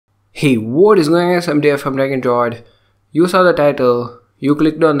Hey, what is going on? I'm Dave from Android. You saw the title, you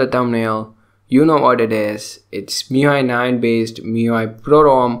clicked on the thumbnail, you know what it is. It's Miui 9 based Miui Pro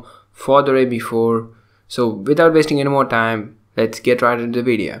ROM for the Redmi 4. So without wasting any more time, let's get right into the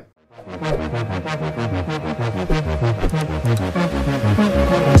video.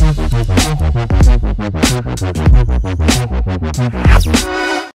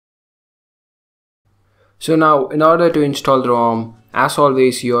 So now, in order to install the ROM, as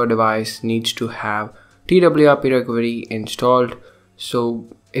always your device needs to have TWRP recovery installed. So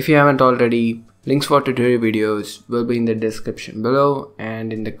if you haven't already, links for tutorial videos will be in the description below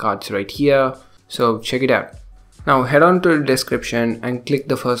and in the cards right here. So check it out. Now head on to the description and click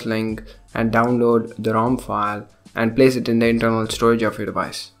the first link and download the ROM file and place it in the internal storage of your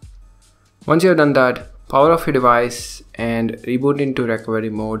device. Once you have done that, power off your device and reboot into recovery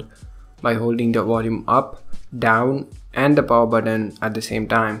mode by holding the volume up, down and the power button at the same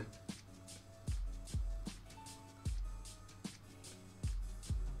time.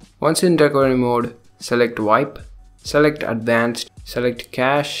 Once in recovery mode, select wipe, select advanced, select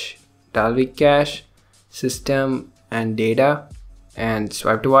cache, Dalvik cache, system and data and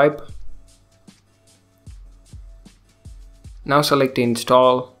swipe to wipe. Now select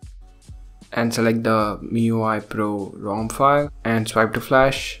install and select the Miui Pro ROM file and swipe to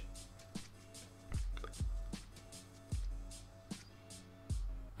flash.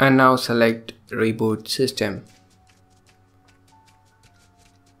 And now select reboot system.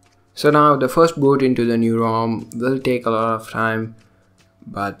 So now the first boot into the new ROM will take a lot of time,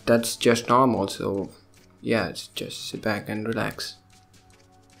 but that's just normal, so yeah, just sit back and relax.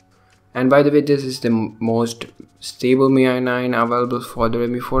 And by the way, this is the most stable Miui 9 available for the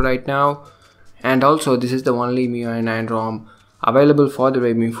Redmi 4 right now, and also this is the only Miui 9 ROM available for the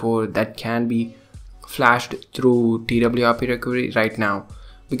Redmi 4 that can be flashed through TWRP recovery right now,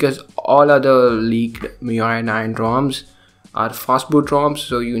 because all other leaked Miui 9 ROMs are fastboot ROMs,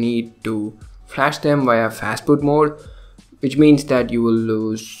 so you need to flash them via fastboot mode, which means that you will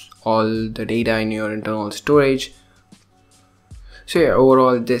lose all the data in your internal storage. So yeah,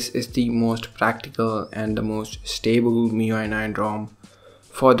 overall this is the most practical and the most stable Miui 9 ROM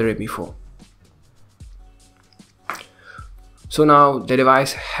for the Redmi 4. So now the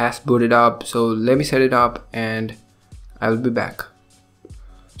device has booted up, so let me set it up and I will be back.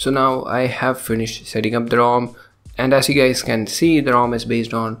 So now I have finished setting up the ROM, and as you guys can see, the ROM is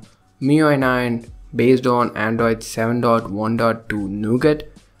based on Miui 9 based on Android 7.1.2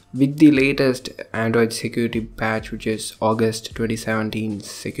 Nougat with the latest Android security patch, which is August 2017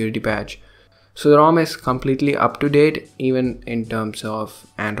 security patch. So the ROM is completely up to date even in terms of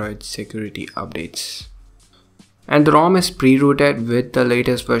Android security updates. And the ROM is pre-rooted with the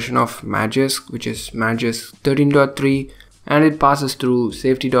latest version of Magisk, which is Magisk 13.3, and it passes through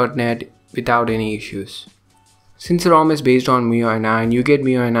safety.net without any issues. Since the ROM is based on Miui 9, you get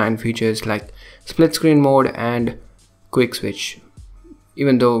Miui 9 features like split screen mode and quick switch,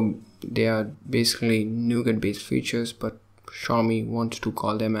 even though they are basically Nougat based features, but Xiaomi wants to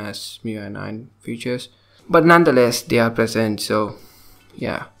call them as Miui 9 features. But nonetheless, they are present, so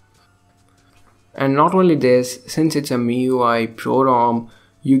yeah. And not only this, since it's a Miui Pro ROM,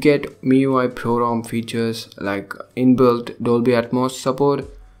 you get Miui Pro ROM features like inbuilt Dolby Atmos support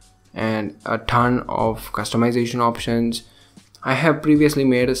and a ton of customization options. I have previously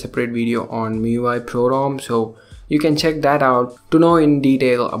made a separate video on Miui Pro ROM, so you can check that out to know in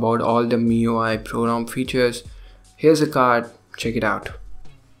detail about all the Miui Pro ROM features. Here's a card, check it out.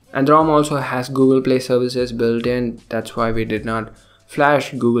 And the ROM also has Google Play services built in, that's why we did not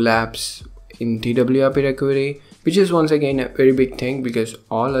flash Google apps in TWRP recovery, which is once again a very big thing because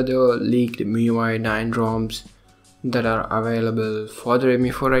all other leaked Miui 9 ROMs that are available for the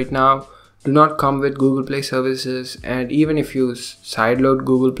Redmi 4 right now do not come with Google Play services, and even if you sideload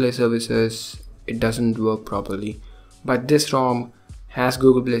Google Play services, it doesn't work properly. But this ROM has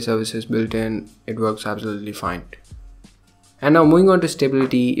Google Play services built in, it works absolutely fine. And now moving on to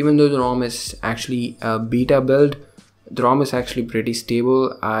stability, even though the ROM is actually a beta build, the ROM is actually pretty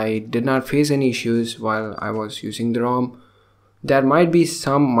stable. I did not face any issues while I was using the ROM. There might be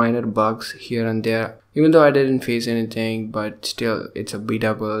some minor bugs here and there, even though I didn't face anything, but still it's a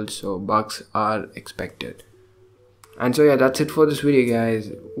beta build, so bugs are expected. And so yeah, that's it for this video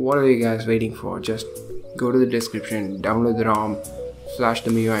guys. What are you guys waiting for? Just go to the description, download the ROM, flash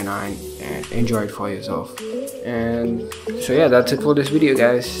the Miui 9 and enjoy it for yourself. And so yeah, that's it for this video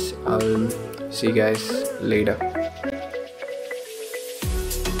guys. I'll see you guys later.